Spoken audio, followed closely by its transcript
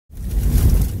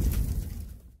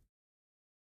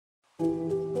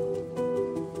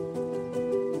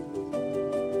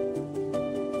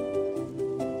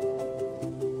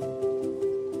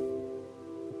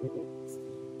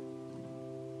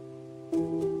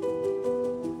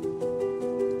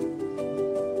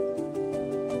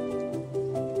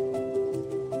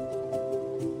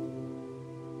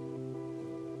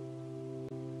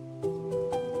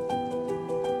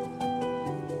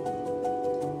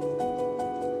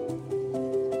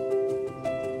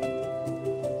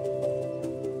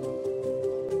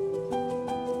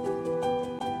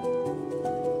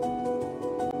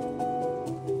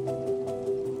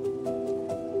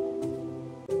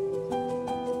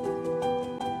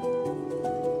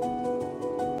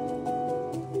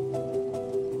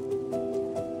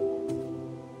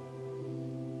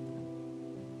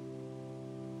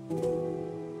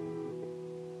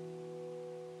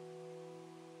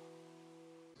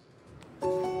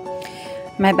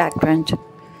My background.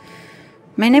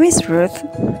 My name is Ruth,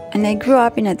 and I grew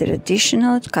up in a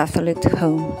traditional Catholic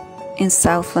home in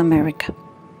South America.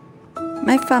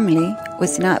 My family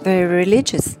was not very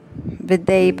religious, but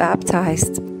they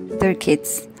baptized their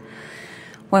kids.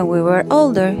 When we were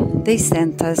older, they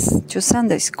sent us to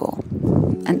Sunday school,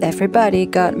 and everybody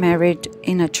got married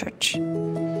in a church.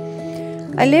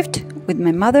 I lived with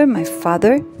my mother, my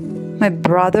father, my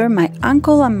brother, my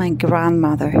uncle, and my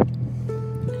grandmother.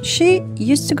 She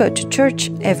used to go to church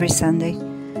every Sunday,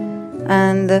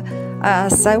 and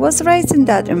as I was raised in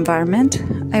that environment,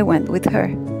 I went with her.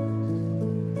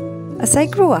 As I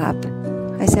grew up,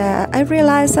 I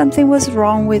realized something was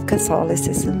wrong with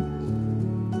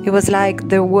Catholicism. It was like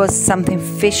there was something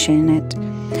fishy in it.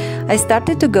 I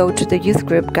started to go to the youth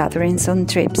group gatherings on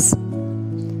trips.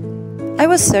 I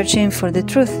was searching for the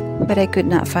truth, but I could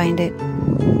not find it.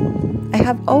 I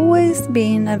have always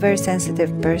been a very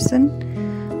sensitive person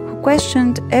who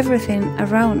questioned everything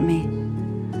around me.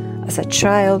 As a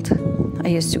child, I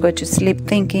used to go to sleep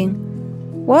thinking,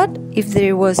 what if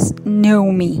there was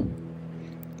no me?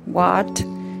 What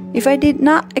if I did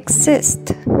not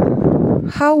exist?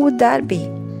 How would that be?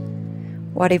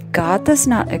 What if God does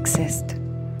not exist?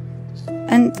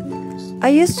 And I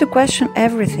used to question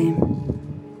everything,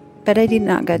 but I did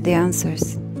not get the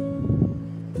answers.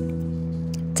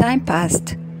 Time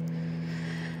passed,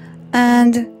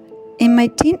 and in my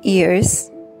teen years,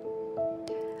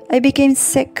 I became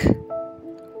sick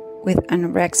with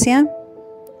anorexia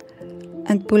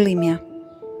and bulimia.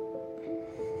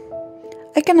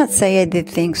 I cannot say I did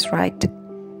things right.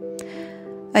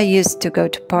 I used to go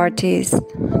to parties,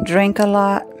 drink a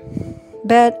lot,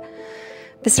 but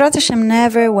B'ezrat Hashem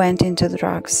never went into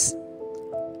drugs.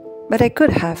 But I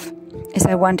could have, if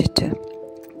I wanted to.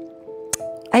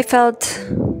 I felt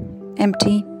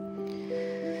empty.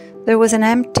 There was an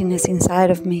emptiness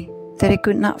inside of me that I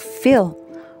could not fill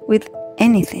with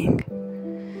anything.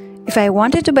 If I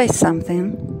wanted to buy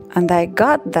something and I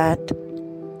got that,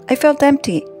 I felt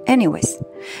empty anyways.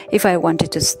 If I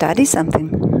wanted to study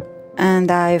something and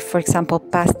I, for example,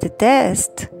 passed the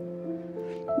test,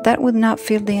 that would not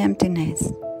fill the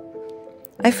emptiness.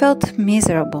 I felt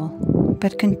miserable,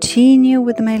 but continued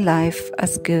with my life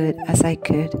as good as I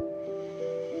could.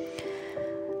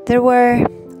 There were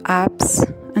ups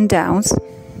and downs,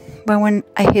 but when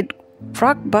I hit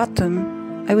rock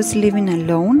bottom, I was living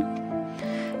alone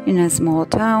in a small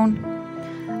town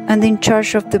and in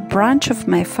charge of the branch of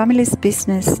my family's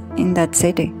business in that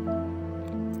city.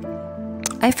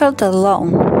 I felt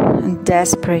alone and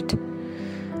desperate.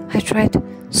 I tried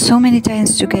so many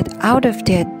times to get out of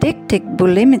the addictive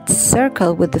bulimic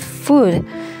circle with the food,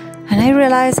 and I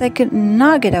realized I could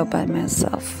not get out by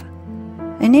myself.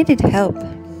 I needed help.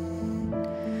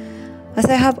 As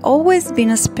I have always been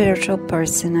a spiritual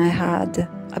person, I had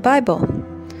a Bible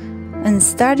and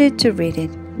started to read it,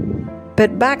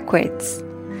 but backwards,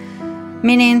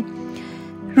 meaning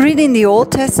reading the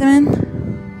Old Testament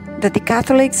that the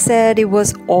Catholics said it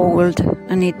was old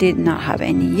and it did not have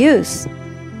any use.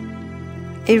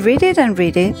 I read it and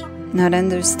read it, not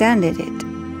understanding it.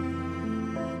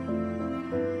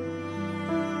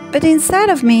 But inside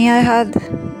of me, I had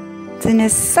the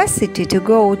necessity to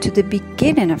go to the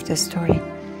beginning of the story,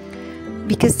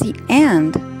 because the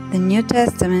end, the New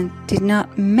Testament, did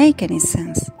not make any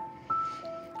sense.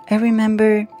 I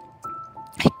remember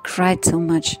I cried so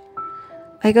much.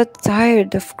 I got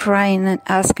tired of crying and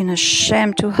asking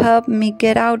HaShem to help me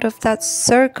get out of that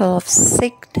circle of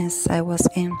sickness I was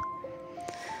in.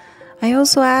 I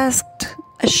also asked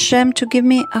HaShem to give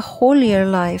me a holier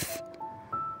life,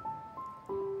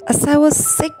 as I was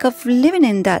sick of living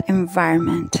in that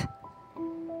environment.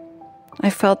 I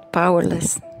felt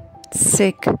powerless,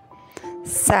 sick,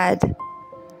 sad,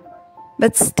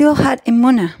 but still had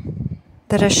emunah.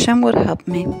 that HaShem would help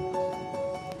me.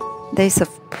 Days of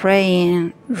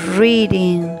praying,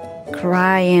 reading,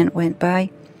 crying went by,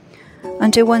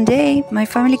 until one day my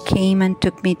family came and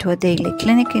took me to a daily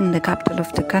clinic in the capital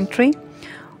of the country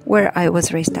where I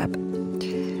was raised up.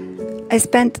 I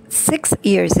spent 6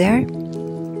 years there.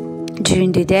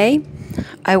 During the day,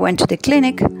 I went to the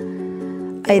clinic.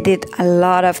 I did a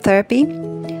lot of therapy.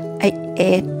 I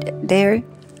ate there.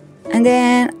 And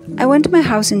then I went to my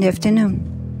house in the afternoon.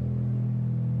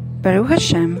 Baruch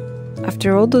HaShem,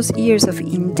 after all those years of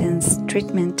intense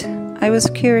treatment, I was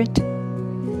cured.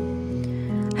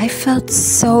 I felt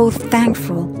so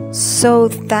thankful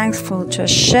to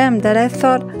HaShem that I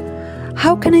thought,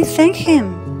 how can I thank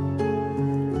Him?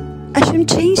 HaShem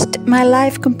changed my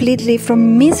life completely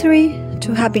from misery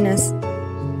to happiness.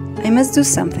 I must do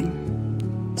something.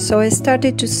 So I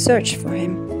started to search for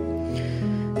Him.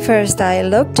 First, I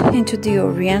looked into the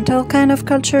Oriental kind of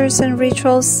cultures and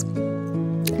rituals,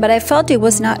 but I felt it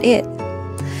was not it.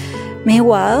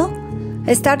 Meanwhile,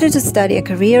 I started to study a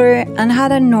career and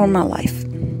had a normal life.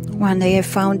 One day I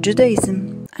found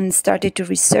Judaism and started to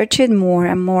research it more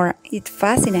and more. It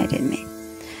fascinated me.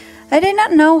 I did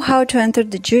not know how to enter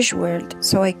the Jewish world,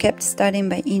 so I kept studying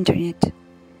by internet.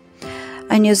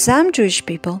 I knew some Jewish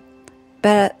people,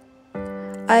 but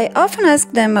I often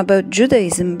asked them about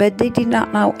Judaism, but they did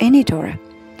not know any Torah.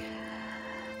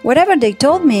 Whatever they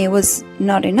told me was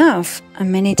not enough,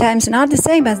 and many times not the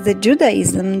same as the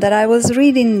Judaism that I was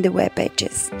reading in the web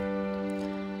pages.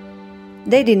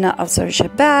 They did not observe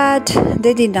Shabbat,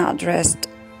 they did not dress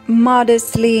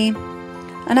modestly,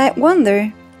 and I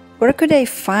wonder, where could I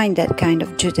find that kind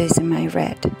of Judaism I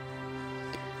read?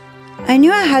 I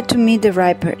knew I had to meet the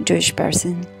right Jewish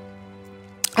person.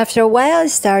 After a while, I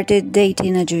started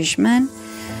dating a Jewish man,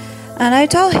 and I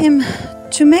told him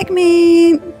to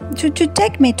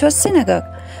take me to a synagogue,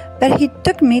 but he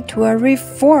took me to a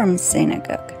Reform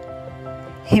synagogue.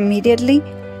 Immediately,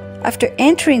 after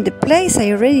entering the place,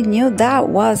 I already knew that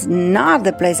was not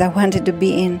the place I wanted to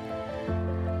be in.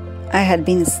 I had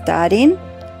been studying,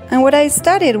 and what I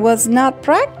studied was not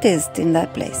practiced in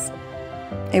that place.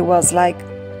 It was like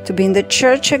to be in the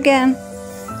church again.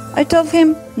 I told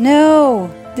him, no,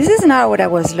 this is not what I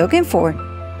was looking for.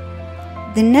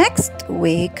 The next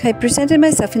week, I presented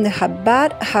myself in the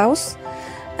Chabad house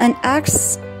and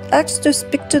asked to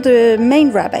speak to the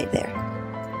main rabbi there.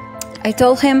 I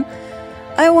told him,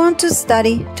 I want to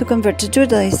study to convert to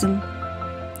Judaism.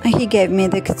 And he gave me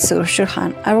the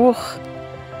Shulchan Aruch.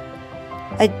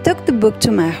 I took the book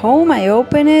to my home, I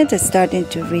opened it, and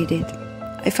started to read it.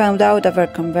 I found out of a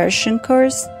conversion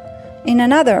course in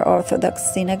another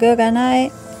Orthodox synagogue, and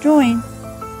I joined.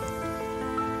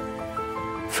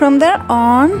 From there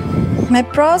on, my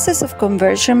process of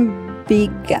conversion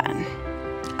began.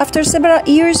 After several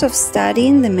years of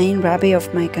studying, the main rabbi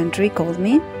of my country called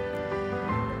me.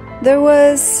 There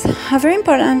was a very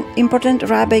important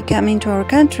rabbi coming to our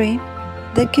country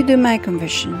that could do my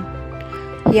conversion.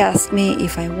 He asked me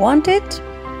if I wanted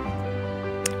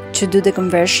to do the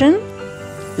conversion,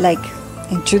 like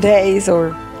in 2 days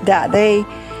or that day.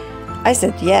 I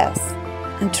said yes,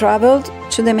 and traveled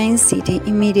to the main city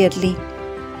immediately.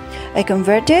 I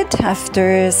converted.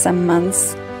 After some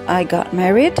months, I got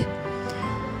married,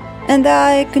 and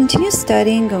I continued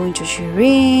studying, going to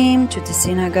Shirim, to the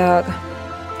synagogue.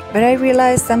 But I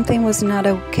realized something was not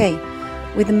okay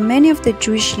with many of the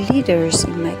Jewish leaders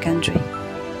in my country.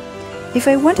 If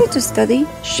I wanted to study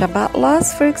Shabbat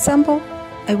laws, for example,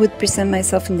 I would present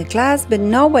myself in the class, but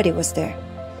nobody was there.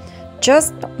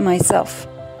 Just myself.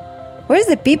 Where's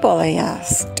the people? I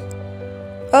asked.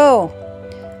 Oh,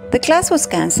 the class was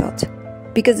cancelled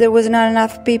because there was not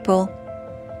enough people.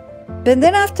 But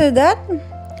then after that,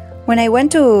 when I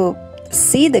went to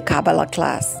see the Kabbalah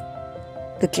class,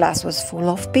 the class was full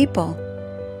of people.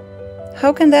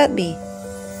 How can that be?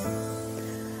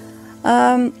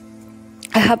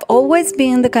 I have always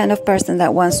been the kind of person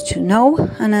that wants to know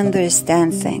and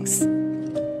understand things.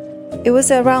 It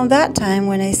was around that time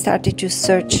when I started to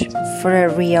search for a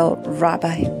real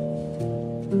rabbi.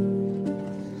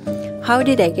 How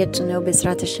did I get to know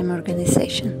Bezrat HaShem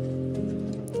organization?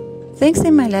 Things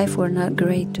in my life were not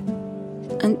great,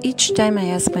 and each time I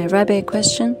asked my rabbi a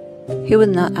question, he would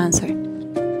not answer.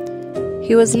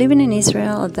 He was living in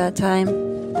Israel at that time,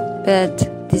 but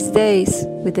these days,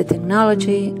 with the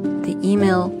technology, the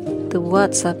email, the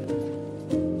WhatsApp,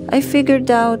 I figured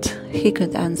out he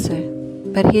could answer,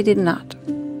 but he did not.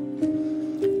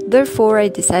 Therefore, I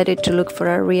decided to look for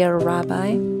a real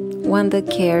rabbi, one that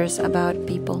cares about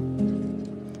people.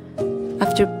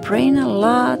 After praying a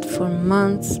lot for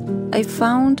months, I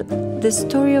found the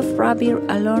story of Rabbi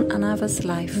Alon Anava's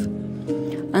life,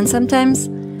 And sometimes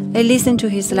I listen to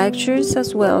his lectures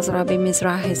as well as Rabbi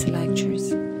Mizrahi's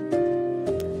lectures.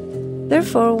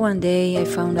 Therefore, one day I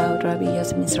found out Rabbi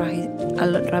Yosef Mizrahi,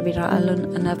 Rabbi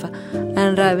Alon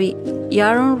and Rabbi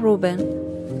Yaron Reuven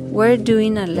were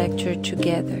doing a lecture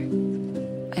together.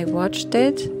 I watched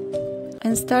it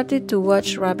and started to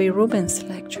watch Rabbi Reuven's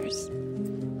lectures.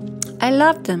 I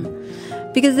loved them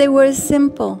because they were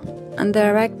simple and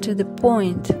direct to the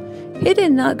point. He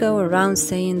did not go around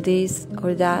saying this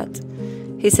or that.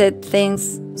 He said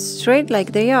things straight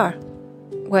like they are,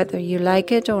 whether you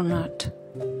like it or not.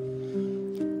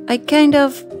 I kind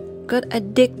of got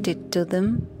addicted to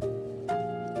them,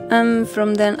 and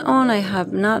from then on I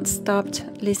have not stopped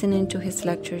listening to his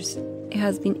lectures. It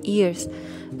has been years,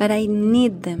 but I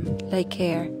need them like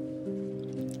air.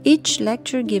 Each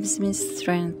lecture gives me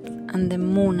strength and the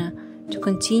emunah to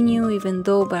continue, even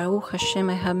though, Baruch HaShem,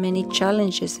 I have many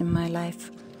challenges in my life.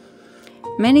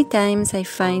 Many times I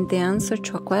find the answer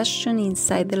to a question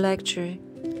inside the lecture,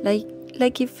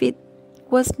 like if it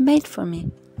was made for me.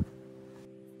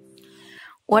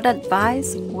 What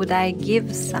advice would I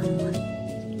give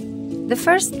someone? The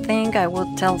first thing I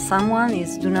would tell someone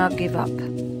is do not give up.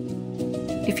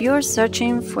 If you are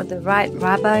searching for the right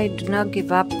rabbi, do not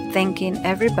give up thinking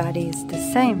everybody is the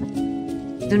same.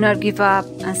 Do not give up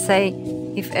and say,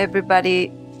 if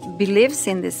everybody believes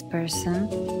in this person,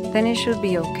 then it should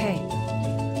be okay.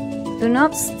 Do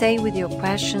not stay with your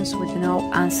questions with no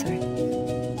answer.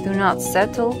 Do not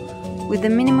settle with the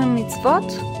minimum mitzvot,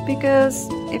 because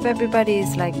if everybody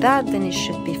is like that, then it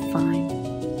should be fine.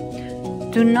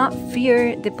 Do not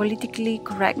fear the politically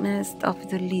correctness of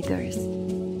the leaders.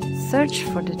 Search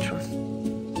for the truth.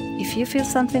 If you feel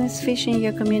something is fishy in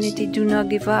your community, do not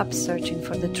give up searching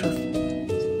for the truth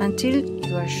until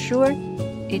you are sure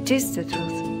it is the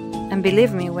truth. And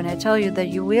believe me when I tell you that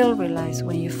you will realize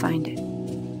when you find it.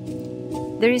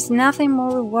 There is nothing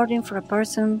more rewarding for a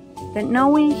person than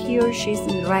knowing he or she is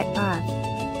in the right path,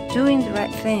 doing the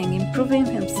right thing, improving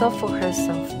himself or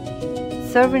herself,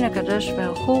 serving a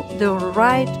KADOSH the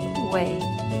right way.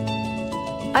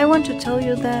 I want to tell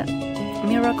you that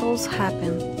miracles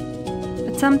happen,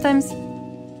 but sometimes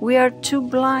we are too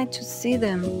blind to see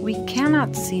them. We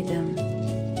cannot see them.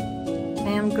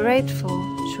 I am grateful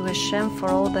to HaShem for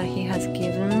all that He has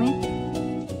given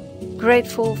me.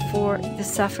 Grateful for the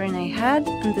suffering I had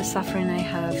and the suffering I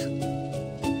have.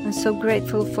 I'm so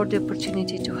grateful for the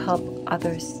opportunity to help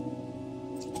others.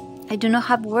 I do not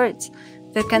have words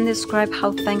that can describe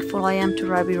how thankful I am to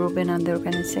Rabbi Reuven and the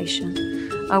organization.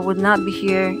 I would not be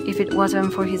here if it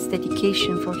wasn't for his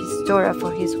dedication, for his Torah,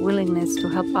 for his willingness to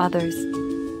help others.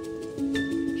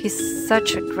 He's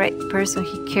such a great person.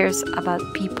 He cares about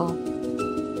people.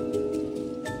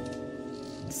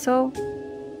 So,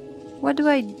 what do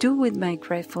I do with my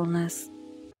gratefulness?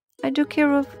 I do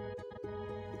kiruv.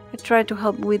 I try to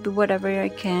help with whatever I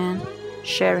can,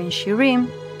 sharing shirim,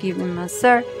 giving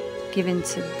maser, giving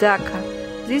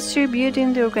tzedakah,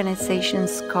 distributing the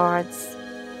organization's cards,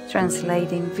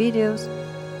 translating videos,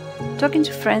 talking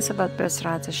to friends about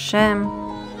Bezrat HaShem.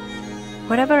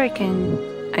 Whatever I can,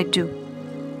 I do.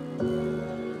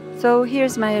 So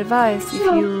here's my advice. If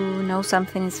you know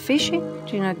something is fishy,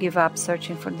 do not give up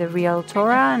searching for the real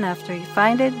Torah, and after you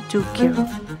find it, do kiruv.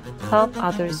 Help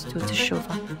others do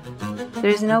Teshuva. There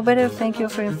is no better thank you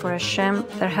offering for HaShem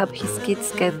that help His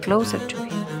kids get closer to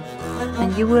Him.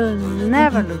 And you will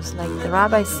never lose, like the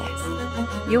Rabbi says.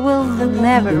 You will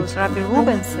never lose. Rabbi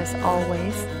Reuven says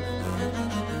always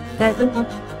that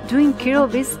doing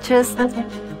kiruv is just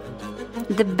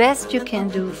the best you can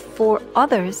do for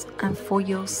others and for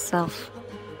yourself.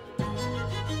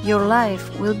 Your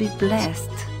life will be blessed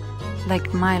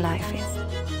like my life is.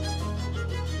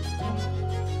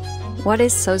 What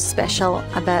is so special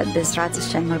about this Bezrat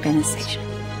HaShem organization?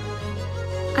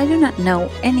 I do not know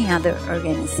any other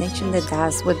organization that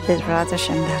does what Bezrat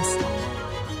HaShem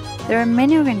does. There are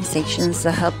many organizations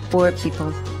that help poor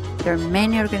people. There are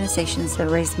many organizations that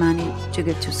raise money to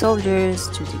give to soldiers,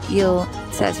 to the ill,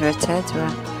 etc.,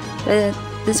 etc. But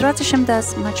Bezrat HaShem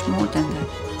does much more than that.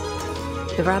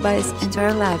 The rabbis'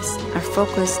 entire lives are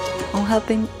focused on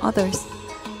helping others,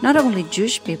 not only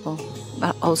Jewish people,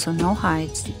 but also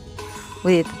no-hides,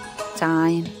 with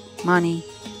time, money,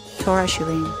 Torah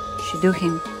shirim,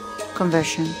 shidduchim,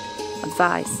 conversion,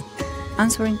 advice,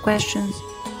 answering questions,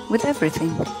 with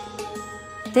everything.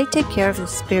 They take care of the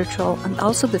spiritual and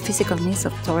also the physical needs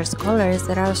of Torah scholars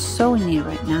that are so in need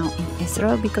right now in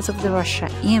Israel because of the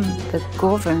Rashaim that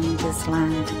govern this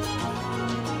land.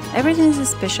 Everything is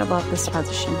special about this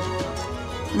tradition.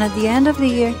 And at the end of the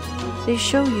year, they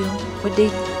show you what they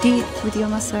did with your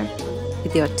maser,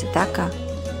 with your tzedakah,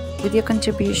 with your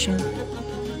contribution.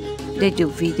 They do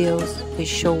videos, they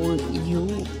show you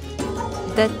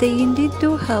that they indeed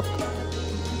do help,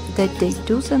 that they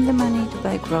do send the money to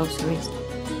buy groceries,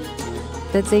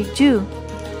 that they do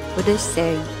what they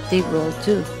say they will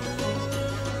do.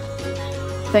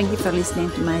 Thank you for listening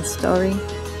to my story.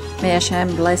 May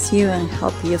HaShem bless you and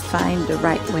help you find the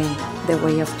right way, the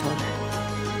way of Torah.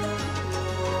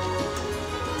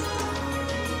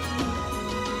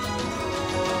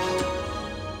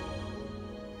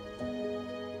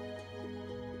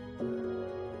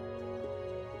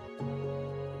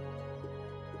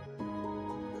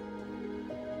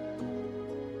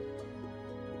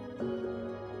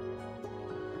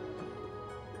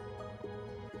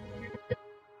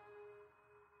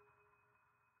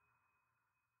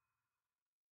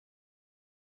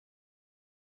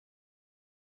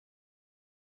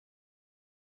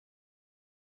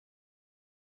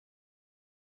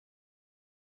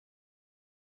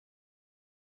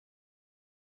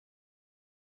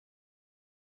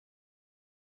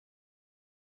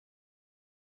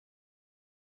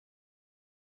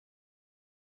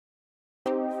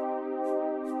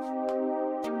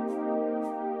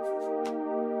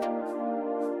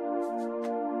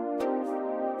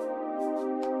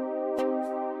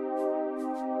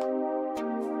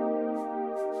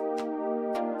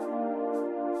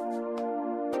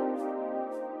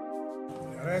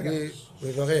 אני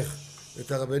מברך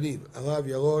את הרבנים, הרב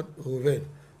ירון ראובן,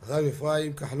 הרב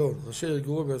אפרים כחלון, ראשי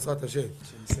ארגון בעזרת השם,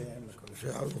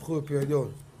 שהלכו בפי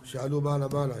עליון, שעלו מעלה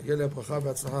מעלה, יהיה להם ברכה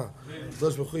והצלחה,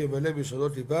 הקדוש ברוך הוא ימלא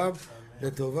בישועות ליבם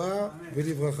לטובה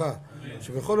ולברכה,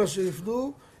 שבכל אשר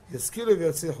יפנו ישכילו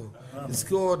ויצליחו,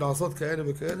 יזכו לעשות כאלה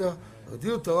וכאלה,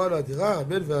 הודיעו תורה לאדירה,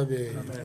 אמן ואמן.